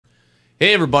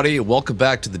Hey everybody, welcome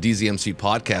back to the DZMC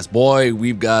podcast. Boy,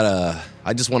 we've got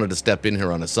I just wanted to step in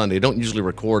here on a Sunday. I don't usually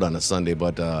record on a Sunday,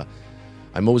 but I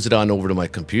moseyed on over to my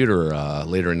computer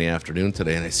later in the afternoon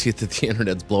today, and I see that the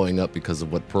internet's blowing up because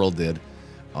of what Pearl did.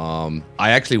 I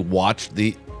actually watched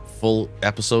the full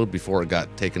episode before it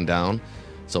got taken down,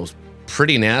 so it was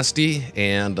pretty nasty.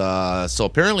 And so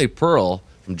apparently Pearl,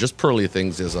 from Just Pearly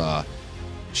Things, is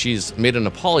she's made an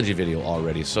apology video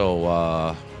already. So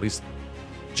at least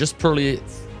Just Pearly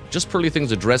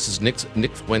Things addresses Nick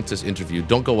Fuentes' interview.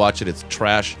 Don't go watch it. It's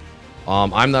trash.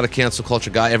 I'm not a cancel culture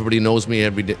guy. Everybody knows me.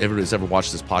 Everybody who's ever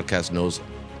watched this podcast knows.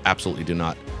 Absolutely do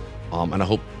not. And I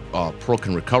hope Pearl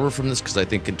can recover from this, because I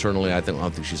think internally I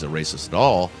don't think she's a racist at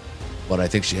all. But I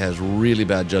think she has really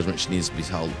bad judgment. She needs to be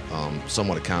held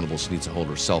somewhat accountable. She needs to hold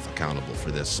herself accountable for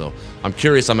this. So I'm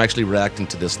curious. I'm actually reacting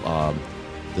to this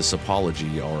this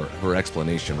apology or her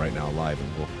explanation right now live,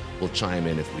 and we'll chime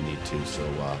in if we need to. So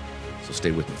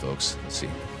stay with me, folks. Let's see.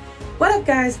 What up,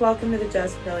 guys? Welcome to the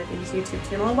Just Pearly Things YouTube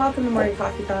channel, and welcome to Morning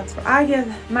Coffee Thoughts, where I give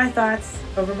my thoughts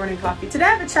over morning coffee. Today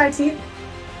I have a chai tea.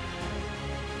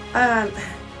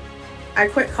 I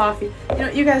quit coffee.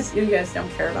 You guys don't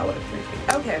care about what I'm drinking.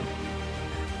 Okay.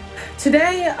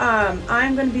 Today,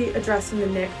 I'm going to be addressing the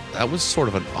Nick. That was sort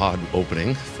of an odd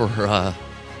opening for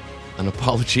an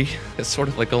apology. It's sort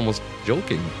of like almost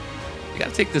joking. You got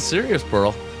to take this serious,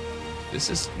 Pearl.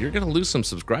 You're going to lose some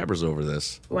subscribers over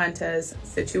this. Fuentes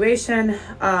situation.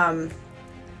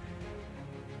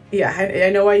 Yeah, I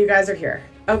know why you guys are here.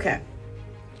 Okay.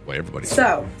 Why everybody's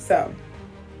So,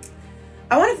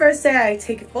 I want to first say I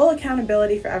take full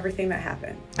accountability for everything that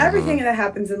happened. Everything that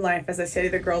happens in life, as I say to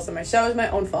the girls on my show, is my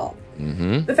own fault.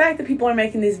 The fact that people are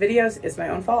making these videos is my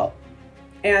own fault.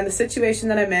 And the situation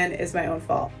that I'm in is my own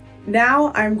fault.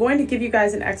 Now, I'm going to give you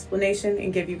guys an explanation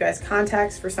and give you guys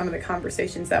context for some of the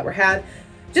conversations that were had.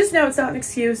 Just know it's not an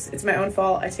excuse. It's my own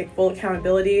fault. I take full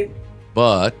accountability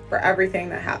for everything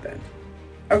that happened.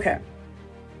 Okay.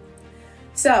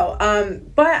 So,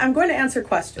 but I'm going to answer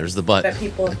questions. There's the but that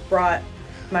people have brought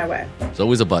my way. There's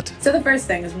always a but. So the first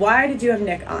thing is, why did you have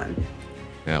Nick on?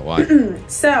 Yeah, why?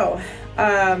 So,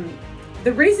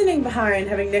 the reasoning behind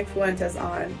having Nick Fuentes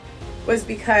on was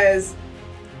because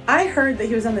I heard that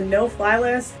he was on the no-fly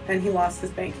list and he lost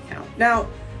his bank account. Now,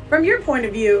 from your point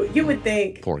of view, you would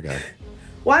think, poor guy.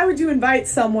 Why would you invite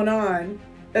someone on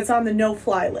that's on the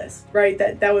no-fly list, right?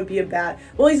 That would be a bad...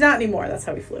 Well, he's not anymore. That's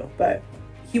how he flew, but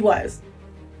he was.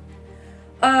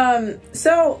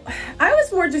 So I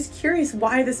was more just curious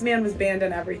why this man was banned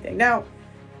on everything. Now,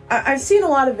 I've seen a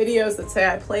lot of videos that say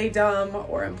I play dumb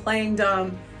or I'm playing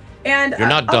dumb. And you're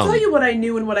not dumb. I'll tell you what I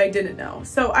knew and what I didn't know.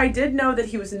 So I did know that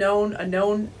he was a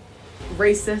known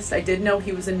racist. I did know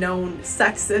he was a known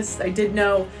sexist. I did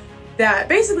know that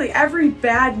basically every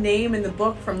bad name in the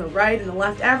book, from the right and the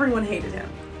left, everyone hated him.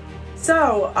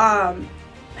 So,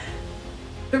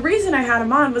 the reason I had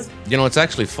him on was... it's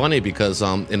actually funny because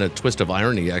in a twist of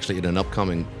irony, actually in an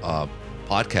upcoming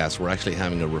podcast, we're actually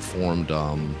having a reformed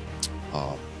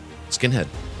skinhead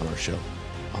on our show.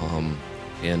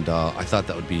 And I thought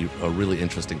that would be a really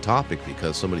interesting topic,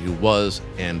 because somebody who was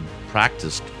and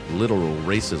practiced literal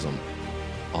racism,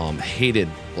 hated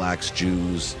blacks,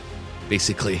 Jews,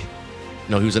 basically.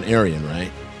 He was an Aryan,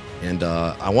 right? And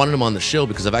I wanted him on the show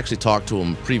because I've actually talked to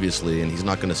him previously, and he's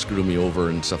not going to screw me over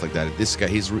and stuff like that. This guy,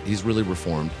 he's really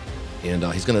reformed, and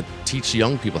he's going to teach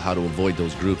young people how to avoid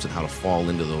those groups and how to fall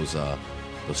into those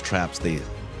traps.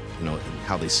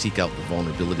 How they seek out the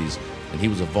vulnerabilities. And he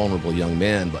was a vulnerable young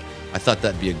man, but I thought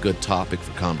that'd be a good topic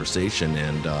for conversation,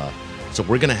 and so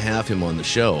we're going to have him on the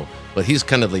show. But he's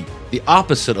kind of the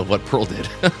opposite of what Pearl did.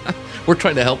 We're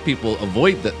trying to help people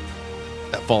avoid that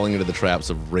falling into the traps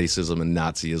of racism and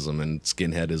Nazism and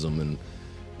skinheadism, and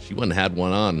she went and had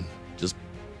one on. Just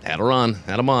had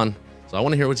him on. So I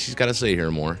want to hear what she's got to say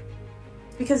here more.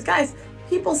 Because, guys,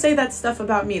 people say that stuff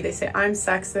about me. They say I'm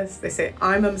sexist. They say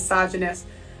I'm a misogynist.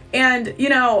 And,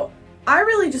 I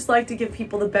really just like to give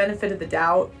people the benefit of the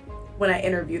doubt when I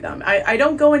interview them. I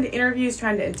don't go into interviews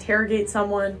trying to interrogate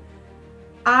someone.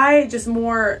 I just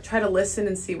more try to listen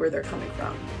and see where they're coming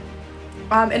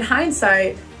from. In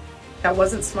hindsight, that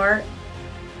wasn't smart.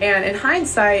 And in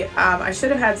hindsight, I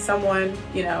should have had someone,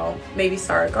 maybe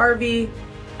Sarah Garvey,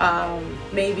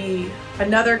 maybe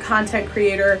another content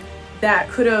creator that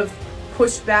could have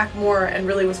pushed back more and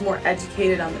really was more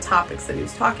educated on the topics that he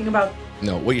was talking about.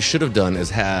 No, what you should have done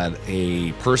is had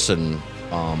a person,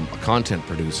 a content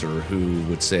producer, who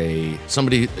would say,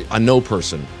 somebody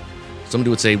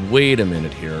would say, wait a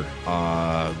minute here,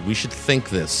 we should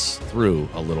think this through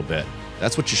a little bit.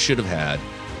 That's what you should have had.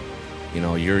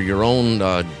 Your own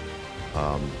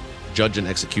judge and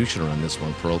executioner on this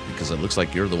one, Pearl, because it looks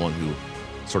like you're the one who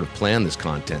sort of planned this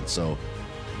content. So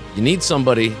you need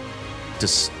somebody to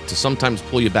sometimes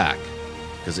pull you back,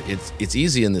 because it's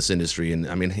easy in this industry. And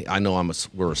I mean, I know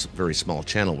we're a very small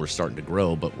channel. We're starting to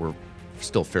grow, but we're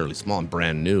still fairly small and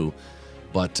brand new.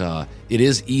 But it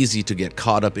is easy to get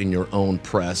caught up in your own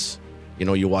press. You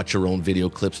know, you watch your own video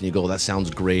clips and you go, that sounds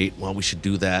great. Well, we should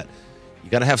do that. You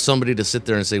got to have somebody to sit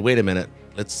there and say, wait a minute,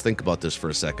 let's think about this for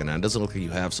a second. And it doesn't look like you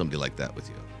have somebody like that with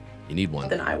you. You need one.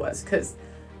 Than I was, because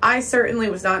I certainly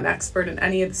was not an expert in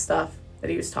any of the stuff that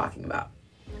he was talking about.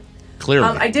 Clearly.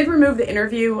 I did remove the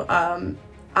interview.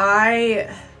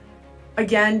 I,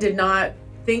 again, did not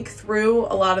think through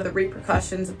a lot of the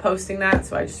repercussions of posting that,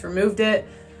 so I just removed it.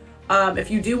 If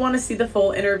you do want to see the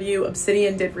full interview,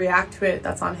 Obsidian did react to it.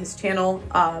 That's on his channel.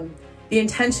 The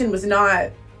intention was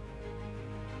not,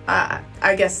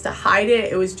 I guess, to hide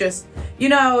it. It was just, you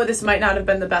know, this might not have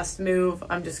been the best move.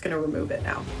 I'm just going to remove it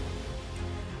now.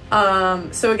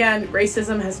 So again,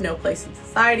 racism has no place in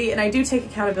society, and I do take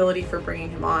accountability for bringing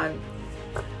him on.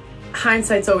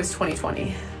 Hindsight's always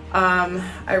 20/20.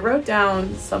 I wrote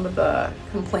down some of the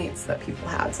complaints that people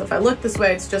had. So if I look this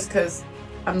way, it's just because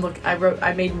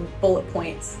I made bullet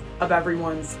points of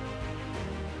everyone's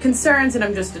concerns, and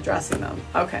I'm just addressing them.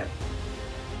 Okay.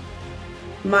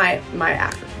 My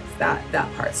Africans,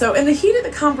 that part. So in the heat of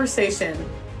the conversation.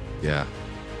 Yeah.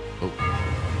 Oh,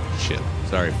 shit.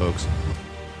 Sorry, folks.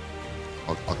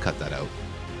 I'll cut that out.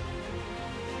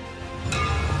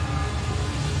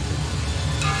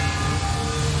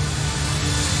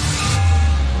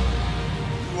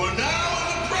 You are now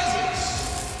in the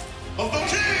presence of the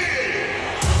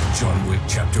King! John Wick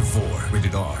Chapter 4,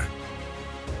 rated R.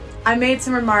 I made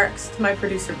some remarks to my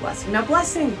producer, Blessing. Now,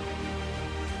 Blessing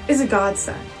is a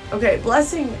godsend. Okay,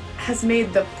 Blessing has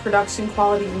made the production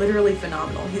quality literally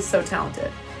phenomenal. He's so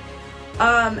talented.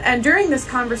 And during this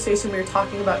conversation, we were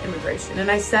talking about immigration,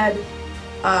 and I said,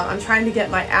 I'm trying to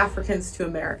get my Africans to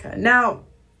America. Now,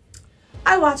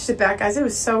 I watched it back, guys. It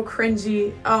was so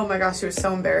cringy. Oh my gosh, it was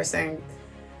so embarrassing.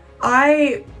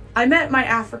 I met my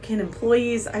African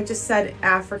employees. I just said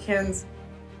Africans.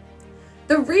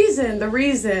 The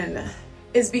reason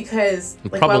is because,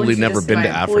 You've like, probably never been to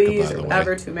Africa, by the way.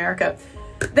 Ever to America.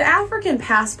 The African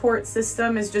passport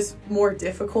system is just more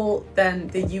difficult than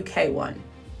the UK one.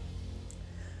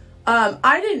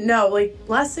 I didn't know, like,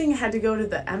 Blessing had to go to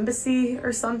the embassy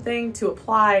or something to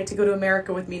apply to go to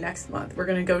America with me next month. We're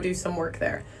going to go do some work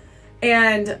there.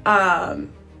 And,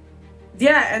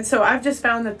 yeah, and so I've just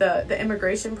found that the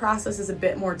immigration process is a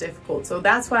bit more difficult. So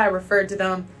that's why I referred to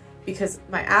them, because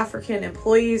my African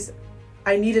employees,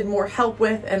 I needed more help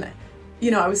with. And,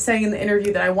 you know, I was saying in the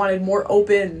interview that I wanted more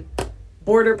open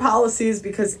border policies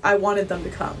because I wanted them to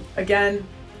come. Again,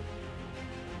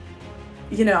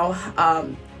 you know,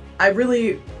 I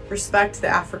really respect the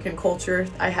African culture.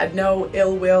 I had no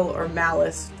ill will or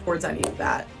malice towards any of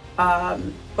that.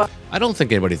 But I don't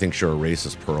think anybody thinks you're a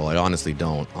racist, Pearl. I honestly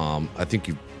don't. I think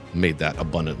you've made that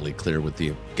abundantly clear with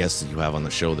the guests that you have on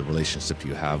the show, the relationship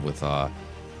you have with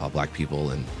black people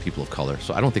and people of color.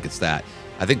 So I don't think it's that.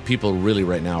 I think people really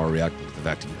right now are reacting to the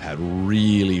fact that you had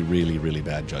really, really, really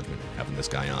bad judgment in having this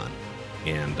guy on.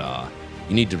 And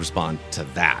you need to respond to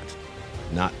that,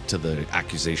 not to the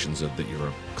accusations of that you're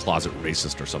a closet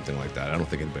racist or something like that. I don't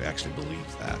think anybody actually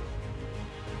believes that.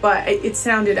 But it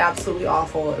sounded absolutely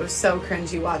awful. It was so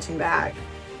cringy watching back.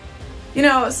 You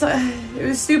know, so it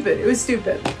was stupid. It was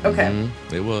stupid. Okay.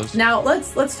 Mm-hmm. It was. Now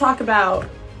let's talk about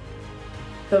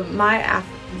my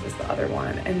Africans is the other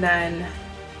one, and then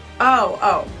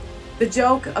the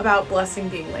joke about Blessing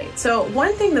being late. So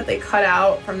one thing that they cut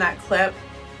out from that clip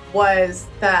was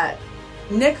that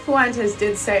Nick Fuentes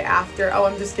did say after, "Oh,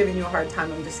 I'm just giving you a hard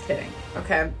time. I'm just kidding."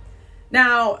 Okay.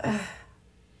 Now,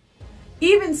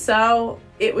 even so,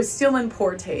 it was still in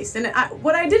poor taste. And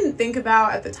what I didn't think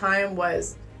about at the time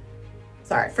was,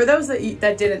 sorry, for those that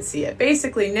didn't see it,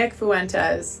 basically Nick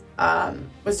Fuentes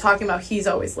was talking about he's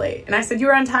always late. And I said, you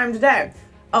were on time today.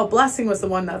 Oh, Blessing was the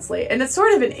one that's late. And it's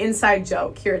sort of an inside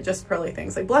joke here at Just Pearly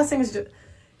Things. Like, Blessing is just,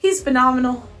 he's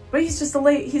phenomenal, but he's just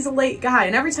he's a late guy.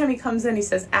 And every time he comes in, he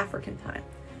says African time.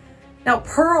 Now,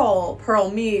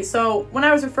 Pearl me. So when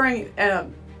I was referring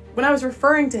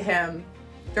to him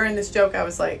during this joke, I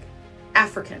was like,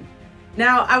 African.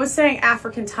 Now, I was saying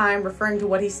African time, referring to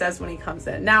what he says when he comes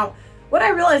in. Now, what I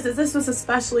realized is this was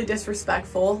especially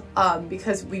disrespectful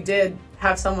because we did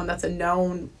have someone that's a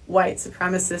known white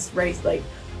supremacist race, like,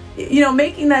 you know,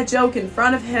 making that joke in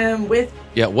front of him with...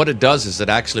 Yeah, what it does is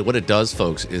what it does,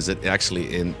 folks, is it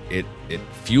actually it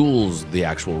fuels the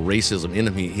actual racism in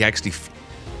him. He actually...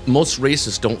 Most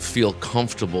racists don't feel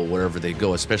comfortable wherever they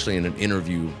go, especially in an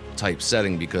interview type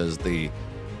setting because they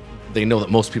know that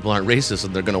most people aren't racist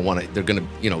and they're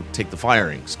gonna take the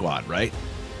firing squad, right?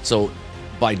 So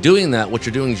by doing that, what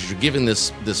you're doing is you're giving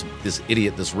this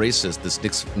idiot, this racist,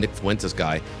 this Nick Fuentes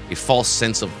guy, a false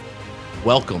sense of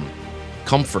welcome,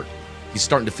 comfort. He's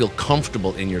starting to feel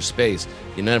comfortable in your space.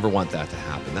 You never want that to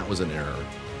happen. That was an error.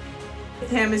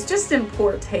 Him is just in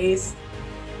poor taste.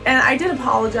 And I did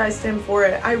apologize to him for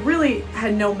it. I really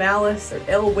had no malice or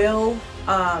ill will.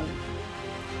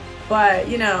 But,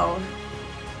 you know,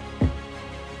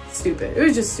 stupid. It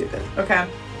was just stupid, okay?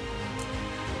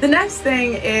 The next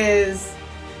thing is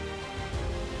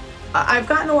I've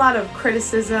gotten a lot of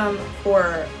criticism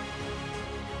for,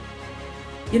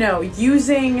 you know,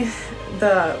 using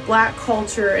the black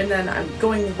culture and then I'm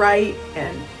going right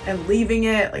and leaving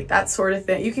it, like that sort of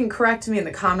thing. You can correct me in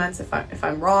the comments if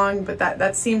I'm wrong, but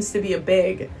that seems to be a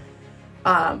big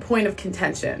point of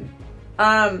contention.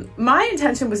 My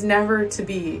intention was never to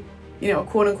be, you know,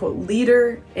 quote unquote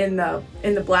leader in the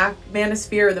black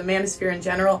manosphere or the manosphere in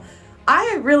general.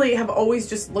 I really have always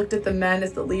just looked at the men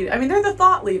as the leader. I mean, they're the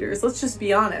thought leaders. Let's just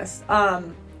be honest.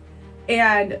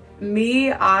 And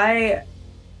me, I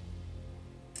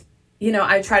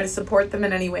try to support them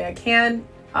in any way I can.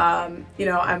 You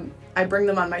know, I bring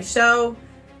them on my show,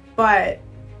 but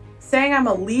saying I'm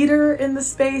a leader in the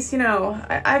space, you know,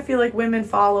 I feel like women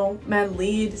follow, men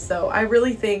lead. So I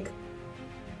really think,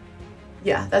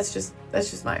 yeah, that's just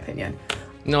my opinion.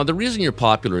 No, the reason you're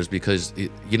popular is because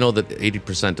you know that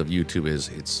 80% of YouTube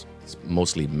it's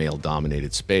mostly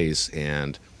male-dominated space,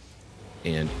 and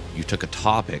you took a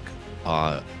topic,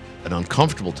 an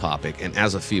uncomfortable topic, and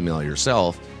as a female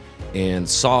yourself, and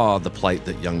saw the plight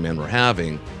that young men were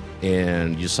having,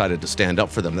 and you decided to stand up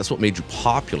for them. That's what made you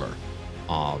popular,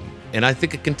 and I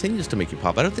think it continues to make you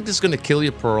popular. I don't think this is going to kill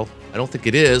you, Pearl. I don't think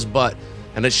it is,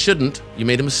 and it shouldn't. You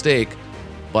made a mistake,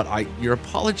 but your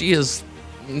apology is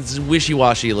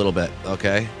wishy-washy a little bit,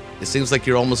 okay? It seems like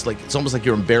it's almost like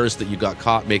you're embarrassed that you got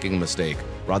caught making a mistake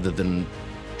rather than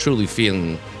truly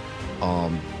feeling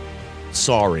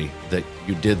sorry that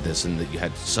you did this and that you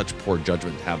had such poor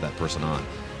judgment to have that person on.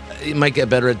 It might get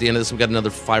better at the end of this. We've got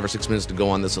another 5 or 6 minutes to go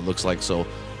on this, it looks like, so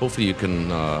hopefully you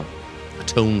can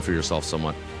atone for yourself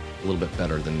somewhat a little bit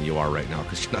better than you are right now,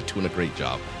 because you're not doing a great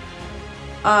job.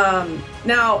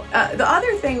 Now, the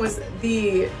other thing was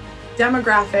the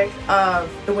demographic of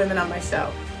the women on my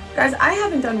show. Guys, I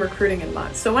haven't done recruiting in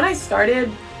months. So when I started,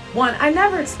 I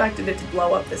never expected it to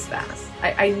blow up this fast.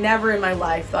 I never in my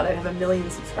life thought I'd have 1 million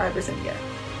subscribers in a year.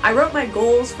 I wrote my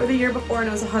goals for the year before and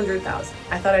it was 100,000.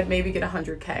 I thought I'd maybe get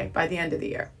 100K by the end of the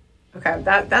year. Okay,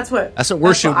 that's what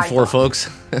we're shooting for, folks.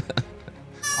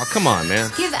 Oh, come on, man.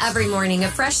 Give every morning a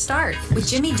fresh start with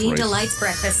Jimmy Dean Delight's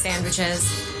breakfast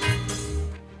sandwiches.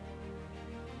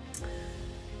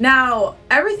 Now,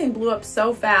 everything blew up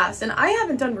so fast, and I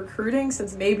haven't done recruiting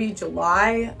since maybe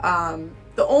July.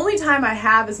 The only time I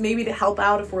have is maybe to help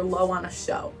out if we're low on a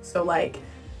show. So like,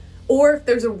 or if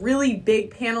there's a really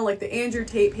big panel like the Andrew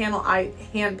Tate panel, I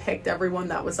handpicked everyone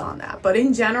that was on that. But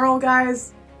in general,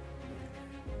 guys,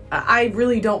 I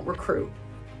really don't recruit.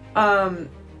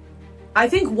 I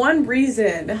think one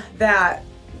reason that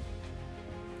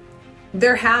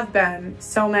there have been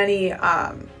so many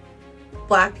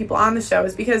black people on the show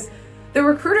is because the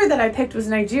recruiter that I picked was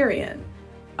Nigerian.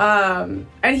 And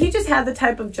he just had the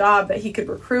type of job that he could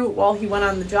recruit while he went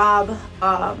on the job.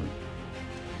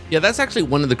 Yeah, that's actually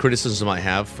one of the criticisms I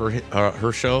have for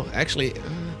her show. Actually,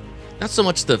 not so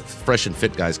much the fresh and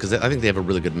fit guys, because I think they have a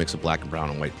really good mix of black and brown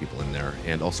and white people in there.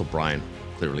 And also Brian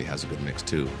clearly has a good mix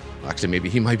too. Actually, maybe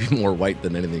he might be more white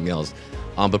than anything else.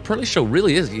 But Pearlie's show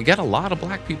really is. You got a lot of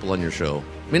black people on your show.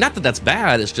 I mean, not that that's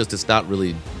bad. It's just it's not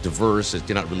really diverse.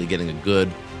 You're not really getting a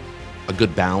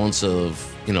good balance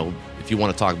of, you know, if you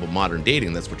want to talk about modern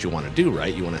dating, that's what you want to do,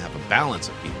 right? You want to have a balance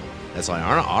of people. That's why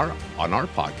on our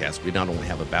podcast, we not only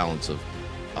have a balance of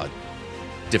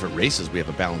different races, we have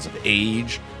a balance of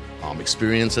age,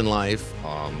 experience in life,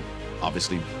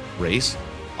 obviously race,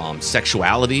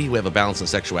 sexuality. We have a balance in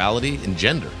sexuality and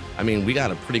gender. I mean, we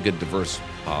got a pretty good diverse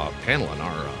panel on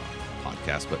our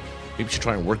podcast, but maybe you should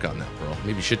try and work on that, Pearl.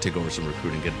 Maybe you should take over some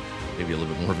recruiting, get maybe a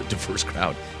little bit more of a diverse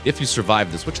crowd. If you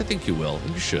survive this, which I think you will,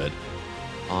 and you should.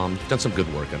 You've done some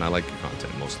good work, and I like your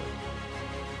content mostly.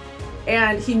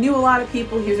 And he knew a lot of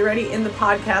people. He was already in the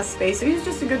podcast space, so he was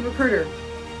just a good recruiter.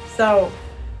 So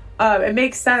it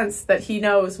makes sense that he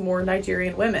knows more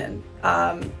Nigerian women.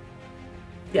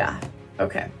 Yeah,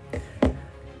 okay.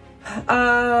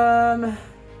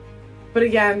 But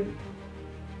again,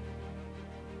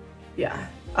 yeah.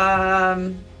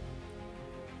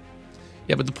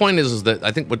 Yeah, but the point is that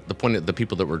I think what the point of the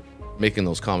people that were making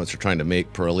those comments you're trying to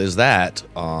make, Pearl, is that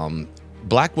modern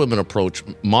black women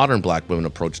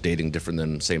approach dating different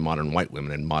than, say, modern white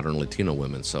women and modern Latino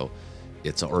women. So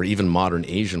or even modern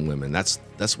Asian women. That's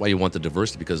why you want the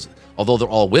diversity, because although they're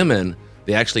all women,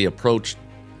 they actually approach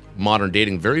modern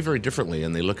dating very, very differently,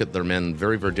 and they look at their men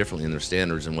very, very differently in their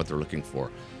standards and what they're looking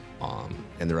for,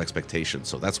 and their expectations.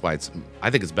 So that's why I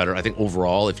think it's better. I think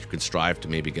overall, if you could strive to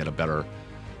maybe get a better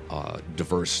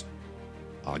diverse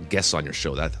guests on your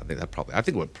show, I think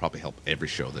it would probably help every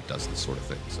show that does this sort of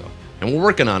thing. So, and we're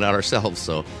working on it ourselves.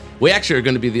 So we actually are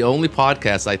going to be the only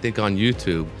podcast, I think, on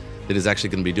YouTube that is actually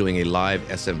going to be doing a live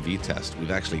SMV test.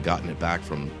 We've actually gotten it back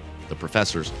from the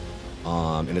professors,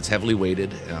 and it's heavily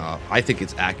weighted. I think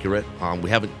it's accurate. We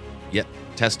haven't yet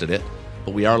tested it,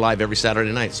 but we are live every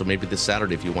Saturday night. So maybe this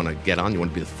Saturday, if you want to get on, you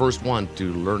want to be the first one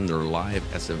to learn their live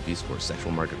SMV score,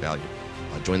 sexual market value.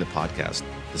 Join the podcast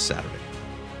this Saturday.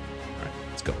 All right,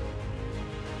 let's go.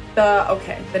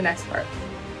 The next part.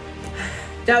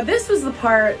 Now, this was the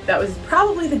part that was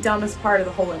probably the dumbest part of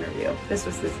the whole interview. This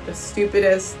was the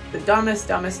stupidest, the dumbest.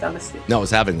 No, it was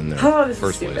having them there. Oh, this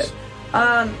first is stupid.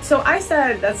 Place. So I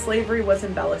said that slavery was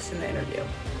embellished in the interview.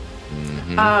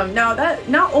 Mm-hmm. Now, that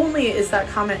not only is that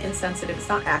comment insensitive, it's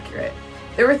not accurate.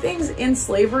 There were things in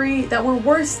slavery that were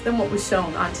worse than what was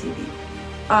shown on TV.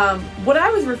 What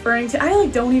I was referring to, I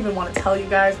don't even want to tell you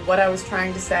guys what I was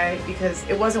trying to say, because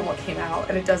it wasn't what came out,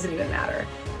 and it doesn't even matter.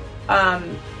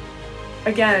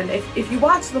 Again, if you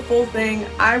watch the full thing,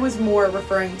 I was more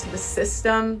referring to the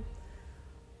system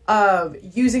of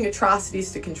using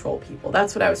atrocities to control people.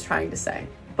 That's what I was trying to say.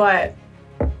 But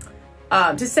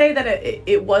to say that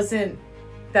it wasn't,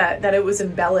 that it was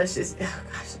embellished is, oh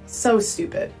gosh, so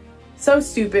stupid. So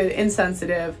stupid,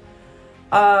 insensitive.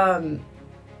 And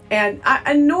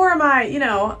nor am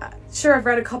I, sure, I've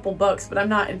read a couple books, but I'm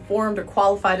not informed or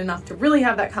qualified enough to really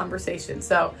have that conversation.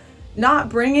 So not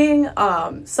bringing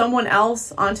someone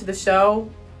else onto the show,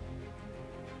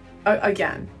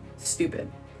 again,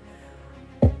 stupid.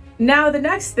 Now, the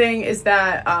next thing is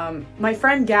that my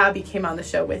friend Gabby came on the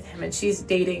show with him, and she's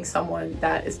dating someone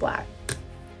that is black.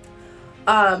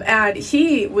 And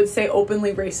he would say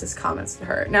openly racist comments to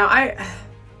her. Now,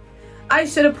 I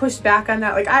should have pushed back on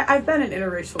that. I've been in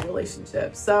interracial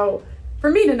relationships, so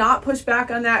for me to not push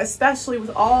back on that, especially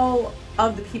with all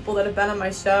of the people that have been on my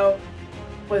show,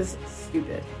 was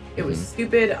stupid. It was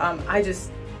stupid. I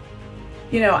just,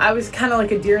 I was kind of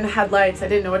like a deer in the headlights. I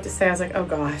didn't know what to say. I was like, oh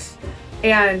gosh.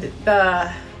 And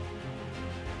the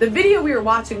video we were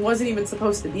watching wasn't even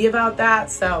supposed to be about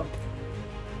that. So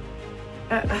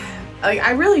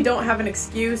I really don't have an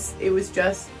excuse. It was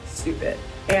just stupid.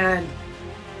 And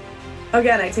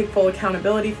again, I take full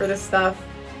accountability for this stuff.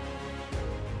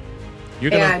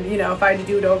 And, if I had to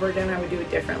do it over again, I would do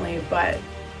it differently. But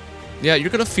yeah,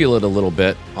 you're going to feel it a little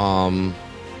bit.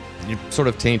 You sort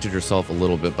of tainted yourself a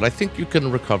little bit, but I think you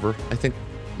can recover. I think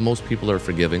most people are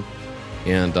forgiving.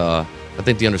 And I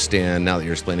think they understand now that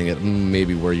you're explaining it,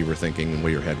 maybe where you were thinking and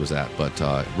where your head was at. But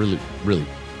really, really,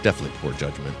 definitely poor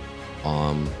judgment.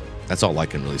 That's all I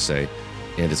can really say.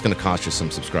 And it's going to cost you some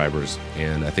subscribers.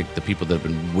 And I think the people that have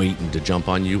been waiting to jump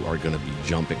on you are going to be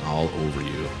jumping all over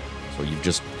you. So you've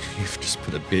just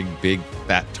put a big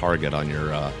fat target on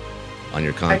your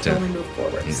content. I can only move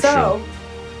forward. So,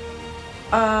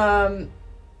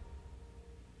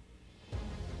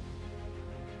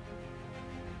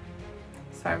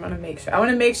 sorry, I want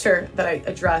to make sure that I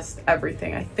addressed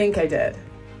everything. I think I did.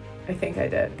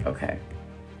 Okay.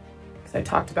 Because I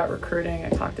talked about recruiting. I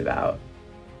talked about.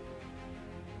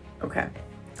 Okay.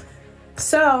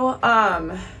 So,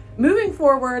 moving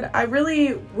forward, I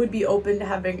really would be open to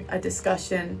having a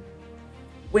discussion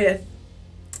with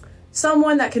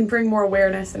someone that can bring more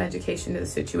awareness and education to the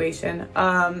situation.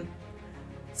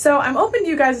 So I'm open to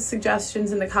you guys'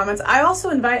 suggestions in the comments. I also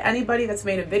invite anybody that's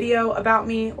made a video about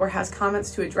me or has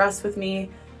comments to address with me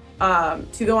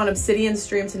to go on Obsidian's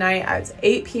stream tonight. It's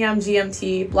 8 p.m.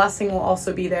 GMT. Blessing will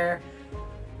also be there.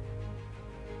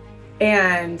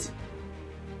 And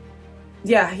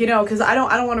yeah, because I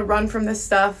don't want to run from this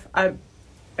stuff.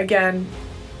 Again,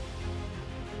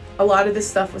 a lot of this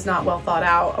stuff was not well thought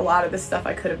out. A lot of this stuff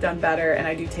I could have done better, and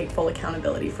I do take full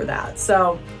accountability for that.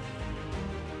 So,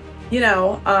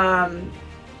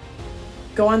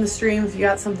 go on the stream if you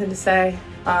got something to say.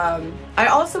 I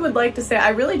also would like to say I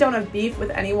really don't have beef with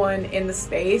anyone in the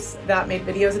space that made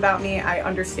videos about me. I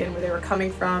understand where they were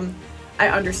coming from. I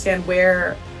understand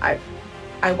where I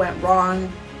went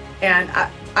wrong. And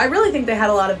I really think they had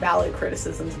a lot of valid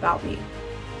criticisms about me.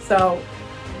 So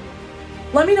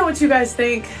let me know what you guys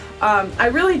think. I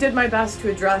really did my best to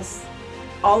address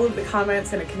all of the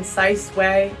comments in a concise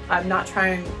way. I'm not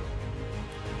trying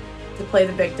to to play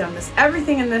the victim.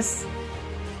 Everything in this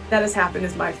that has happened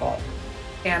is my fault.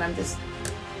 And I'm just,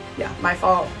 yeah, my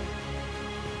fault.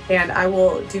 And I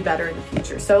will do better in the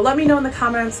future. So let me know in the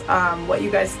comments what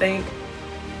you guys think.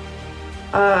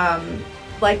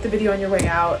 Like the video on your way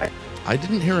out. I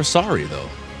didn't hear a sorry, though.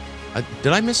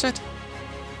 Did I miss it?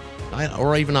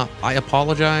 I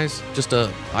apologize.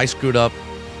 I screwed up.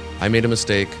 I made a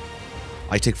mistake.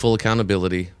 I take full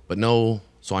accountability. But no,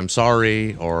 so I'm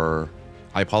sorry, or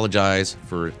I apologize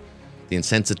for the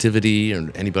insensitivity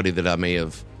or anybody that I may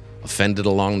have offended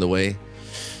along the way.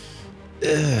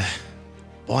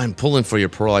 Well, I'm pulling for you,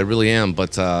 Pearl. I really am.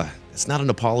 But it's not an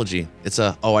apology. It's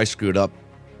I screwed up,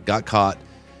 got caught.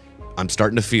 I'm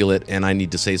starting to feel it, and I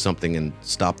need to say something and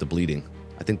stop the bleeding.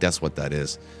 I think that's what that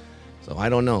is. So I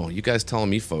don't know. You guys telling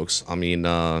me, folks. I mean,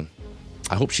 I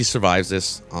hope she survives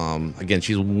this. Again,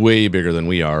 she's way bigger than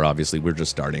we are. Obviously, we're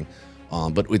just starting.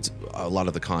 But a lot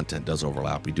of the content does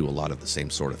overlap. We do a lot of the same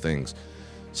sort of things.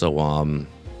 So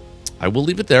I will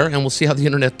leave it there, and we'll see how the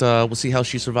internet. We'll see how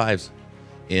she survives,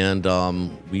 and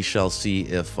we shall see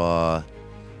if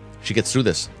she gets through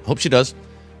this. Hope she does.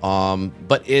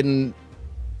 But in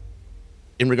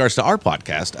regards to our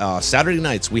podcast, Saturday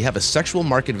nights, we have a sexual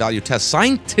market value test,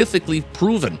 scientifically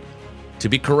proven to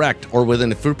be correct or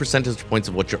within a few percentage points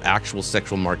of what your actual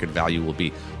sexual market value will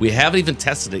be. We haven't even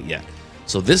tested it yet.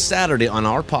 So this Saturday on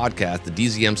our podcast, the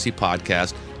DZMC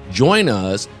podcast, join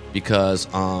us because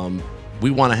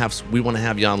we want to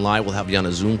have you on live. We'll have you on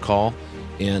a Zoom call,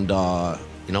 and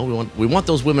we want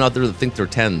those women out there that think they're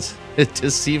 10s to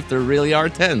see if there really are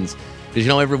 10s, because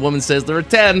every woman says they're a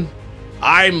 10.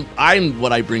 I'm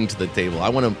what I bring to the table. I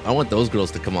want those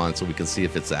girls to come on so we can see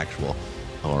if it's actual,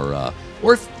 or if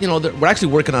we're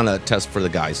actually working on a test for the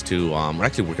guys too. We're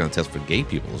actually working on a test for gay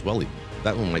people as well. Even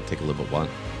that one might take a little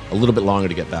bit longer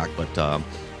to get back, but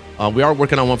we are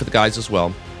working on one for the guys as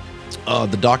well.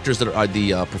 The doctors that are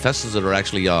the professors that are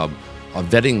actually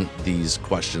vetting these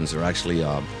questions are actually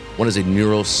one is a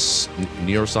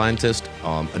neuroscientist,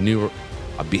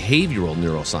 a behavioral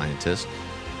neuroscientist.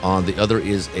 The other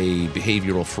is a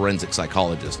behavioral forensic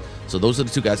psychologist. So those are the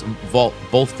two guys,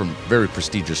 both from very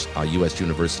prestigious U.S.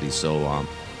 universities. So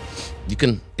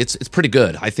it's pretty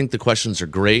good. I think the questions are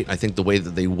great. I think the way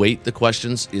that they weight the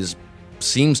questions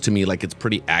seems to me like it's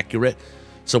pretty accurate.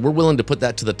 So we're willing to put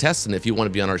that to the test. And if you want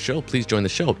to be on our show, please join the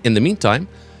show. In the meantime,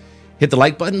 hit the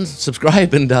like button,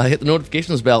 subscribe, and hit the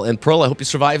notifications bell. And Pearl, I hope you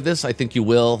survive this. I think you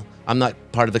will. I'm not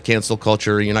part of the cancel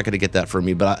culture. You're not going to get that from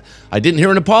me. But I didn't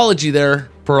hear an apology there,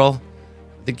 Pearl.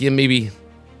 I think you maybe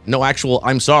no actual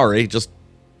I'm sorry. Just,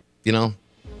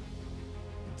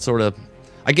 sort of.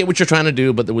 I get what you're trying to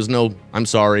do, but there was no I'm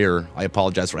sorry or I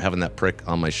apologize for having that prick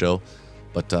on my show.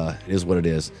 But it is what it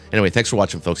is. Anyway, thanks for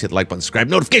watching, folks. Hit the like button, subscribe,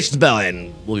 notifications bell,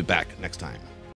 and we'll be back next time.